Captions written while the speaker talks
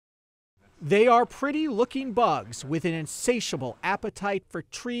They are pretty-looking bugs with an insatiable appetite for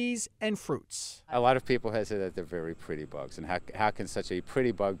trees and fruits. A lot of people have said that they're very pretty bugs, and how can such a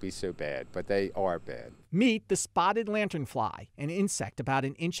pretty bug be so bad? But they are bad. Meet the spotted lanternfly, an insect about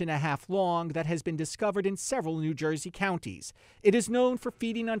 1.5 inches long that has been discovered in several New Jersey counties. It is known for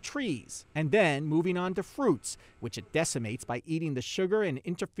feeding on trees and then moving on to fruits, which it decimates by eating the sugar and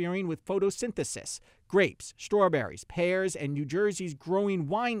interfering with photosynthesis. Grapes, strawberries, pears, and New Jersey's growing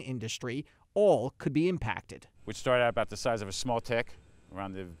wine industry all could be impacted. Which started out about the size of a small tick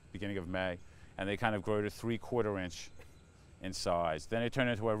around the beginning of May, and they kind of grow to 3/4 inch in size. Then they turn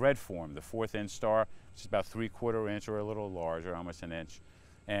into a red form, the 4th inch star, which is about 3/4 inch or a little larger, almost an inch.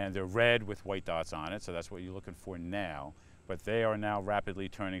 And they're red with white dots on it, so that's what you're looking for now. But they are now rapidly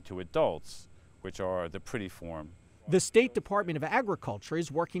turning to adults, which are the pretty form. The State Department of Agriculture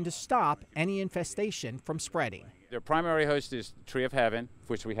is working to stop any infestation from spreading. Their primary host is Tree of Heaven,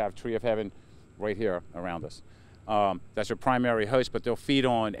 which we have Tree of Heaven right here around us. That's their primary host, but they'll feed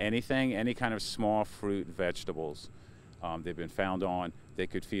on anything, any kind of small fruit, vegetables. They've been found on. They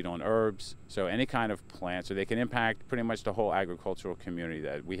could feed on herbs, so any kind of plant, so they can impact pretty much the whole agricultural community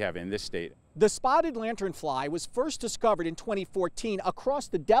that we have in this state. The spotted lanternfly was first discovered in 2014 across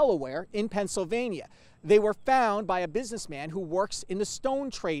the Delaware in Pennsylvania. They were found by a businessman who works in the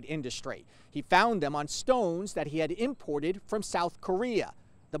stone trade industry. He found them on stones that he had imported from South Korea.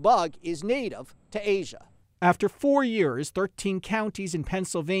 The bug is native to Asia. After 4 years, 13 counties in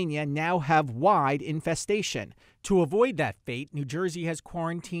Pennsylvania now have wide infestation. To avoid that fate, New Jersey has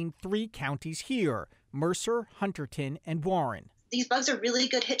quarantined 3 counties here: Mercer, Hunterdon, and Warren. These bugs are really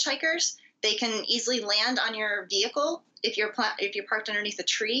good hitchhikers. They can easily land on your vehicle if you're parked underneath a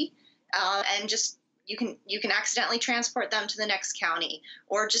tree, and just you can accidentally transport them to the next county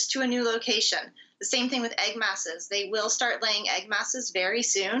or just to a new location. The same thing with egg masses. They will start laying egg masses very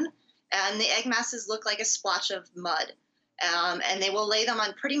soon, and the egg masses look like a splotch of mud. And they will lay them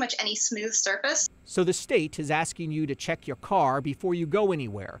on pretty much any smooth surface. So the state is asking you to check your car before you go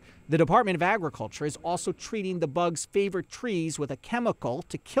anywhere. The Department of Agriculture is also treating the bug's favorite trees with a chemical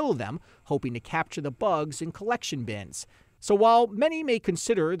to kill them, hoping to capture the bugs in collection bins. So while many may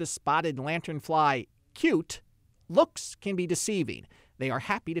consider the spotted lanternfly cute, looks can be deceiving. They are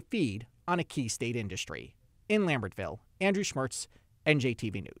happy to feed on a key state industry. In Lambertville, Andrew Schmertz,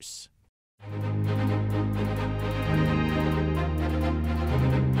 NJTV News.